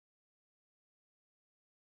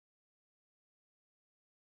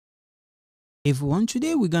Everyone,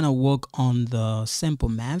 today we're gonna work on the simple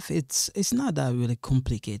math. It's not that really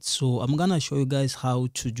complicated, so I'm gonna show you guys how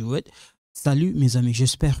to do it. Salut mes amis,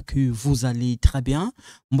 j'espère que vous allez très bien.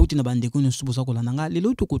 Mbote na bandeko nyonso boza kolanda nga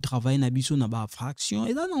lelo toko travailler na biso na ba fraction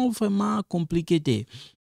et non vraiment complicated.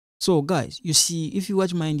 So guys, you see, if you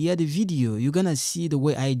watch my the other video, you're gonna see the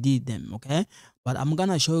way I did them, okay? But I'm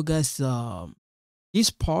gonna show you guys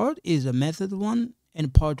this part is a method one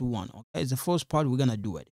and part one, okay? It's the first part we're gonna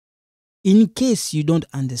do it. In case you don't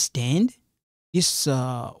understand this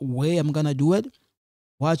way I'm gonna do it,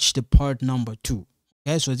 watch the part number 2.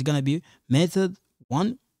 Okay, so it's gonna be method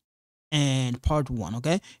 1 and part 1.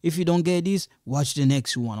 Okay, if you don't get this, watch the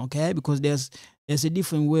next one. Okay, because there's a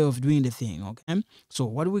different way of doing the thing. Okay, so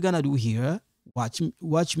what we're gonna do here,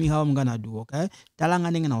 watch me how I'm gonna do. Okay,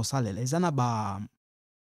 talanga na usalela izana ba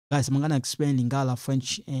guys, I'm gonna explain Lingala,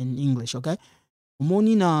 French and English. Okay,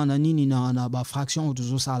 umoni na nini na ba fraction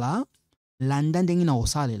utuzo sala landa ndenge na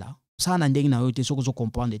osalela sana ndenge na yote soko zo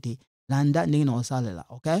comprendre te landa ndenge na osalela.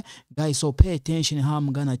 Okay guys, so pay attention how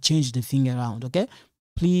I'm gonna change the thing around. Okay,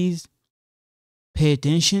 please pay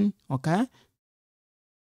attention. Okay,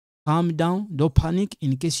 calm down, don't panic.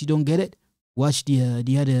 In case you don't get it, watch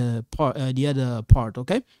the other part.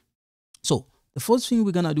 Okay, so the first thing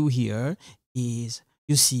we're gonna do here is,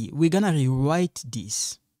 you see, we're gonna rewrite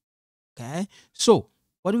this. Okay, so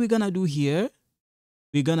what are we gonna do here?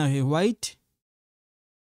 We're gonna rewrite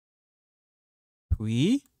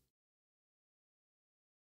 3,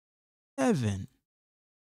 7.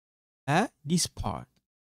 This part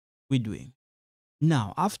we're doing.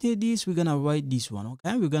 Now, after this, we're gonna write this one,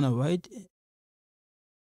 okay? We're gonna write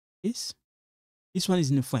this. This one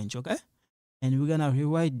is in French, okay? And we're gonna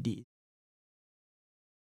rewrite this.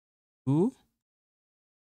 2,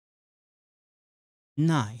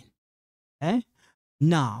 9. Okay?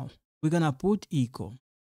 Now, we're gonna put equal.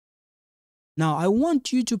 Now, I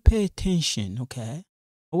want you to pay attention, okay?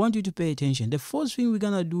 I want you to pay attention. The first thing we're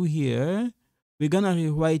gonna do here, we're gonna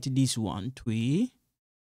rewrite this one, 3.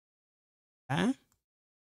 Okay?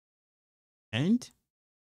 And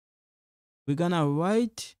we're gonna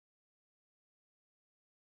write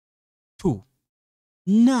 2.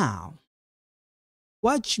 Now,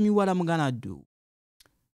 watch me what I'm gonna do.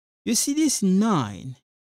 You see this 9,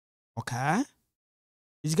 okay?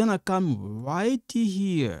 It's gonna come right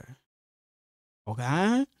here.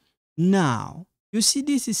 Okay, now you see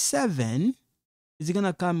this is 7, it's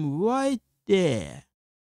gonna come right there.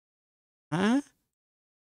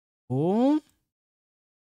 Boom.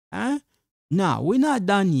 Now we're not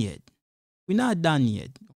done yet.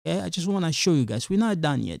 Okay, I just want to show you guys we're not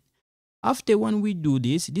done yet. After when we do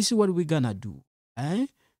this, this is what we're gonna do. Okay,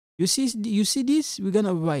 you see this, we're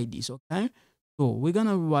gonna write this. Okay, so we're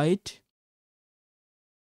gonna write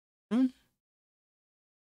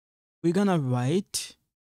we're gonna write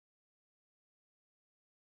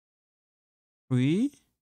 3,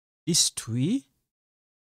 this 3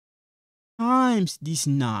 times this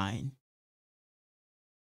 9.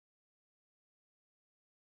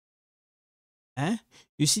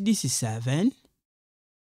 You see this is 7.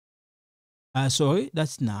 Sorry,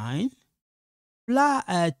 that's 9.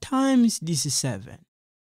 Times this is 7.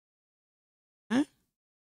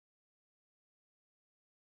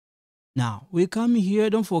 Now we come here,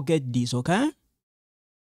 don't forget this, okay?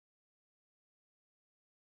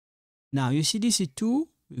 Now you see this is 2,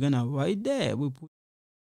 we're gonna write there. We put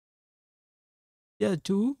there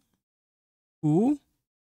 2.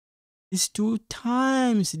 This 2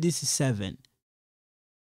 times this is 7.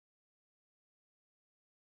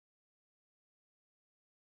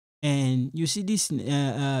 And you see this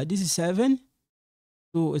this is 7,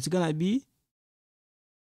 so it's gonna be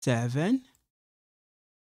 7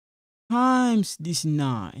 times this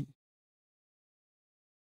 9.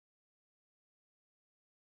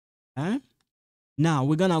 Now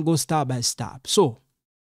we're gonna go step by step. So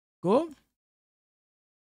go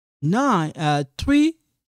 3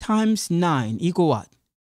 times 9 equal what?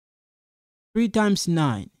 3 times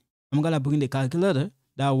 9. I'm gonna bring the calculator,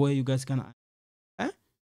 that way you guys can.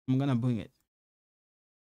 I'm gonna bring it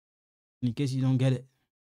in case you don't get it.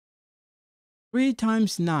 3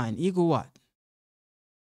 times 9 equal what?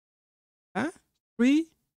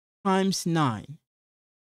 3 times 9.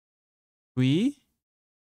 3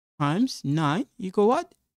 times 9 equal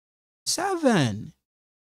what? 7.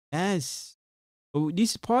 Yes. So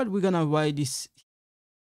this part we're gonna write this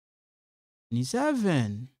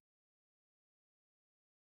 7.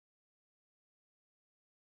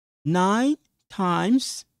 9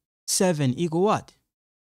 times 7 equal what?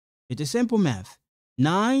 It's a simple math.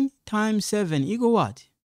 9 times 7 equal what?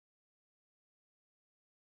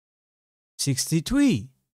 63.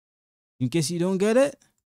 In case you don't get it,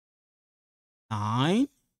 9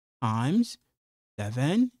 times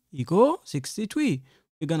 7 equal 63.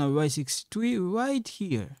 We're gonna write 63 right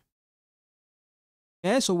here.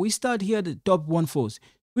 Okay, so we start here, the top one first.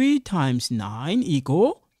 3 times 9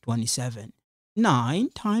 equal 27. 9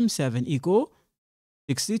 times 7 equal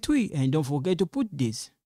 63. And don't forget to put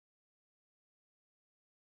this.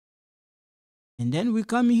 And then we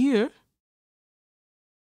come here.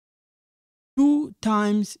 2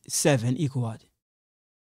 times 7 equal what?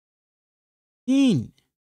 14.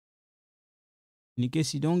 In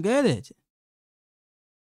case you don't get it.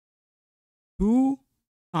 2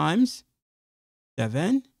 times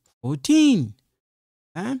 7, 14.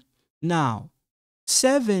 Okay? Now,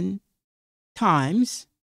 7 times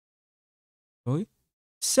 9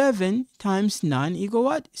 equal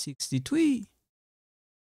what? 63.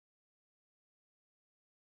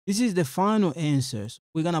 This is the final answer. So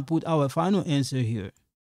we're going to put our final answer here.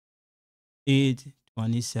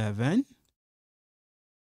 827.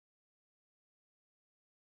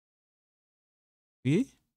 3.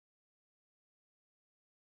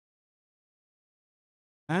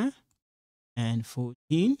 And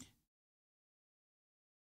 14.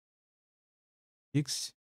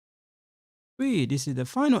 6. 3. This is the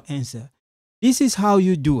final answer. This is how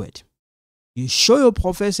you do it. You show your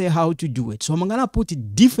professor how to do it. So I'm gonna put a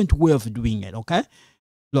different way of doing it. Okay,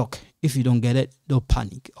 look, if you don't get it, don't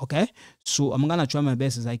panic. Okay, so I'm gonna try my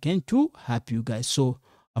best as I can to help you guys. So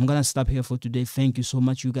I'm gonna stop here for today. Thank you so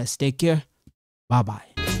much. You guys take care. Bye bye.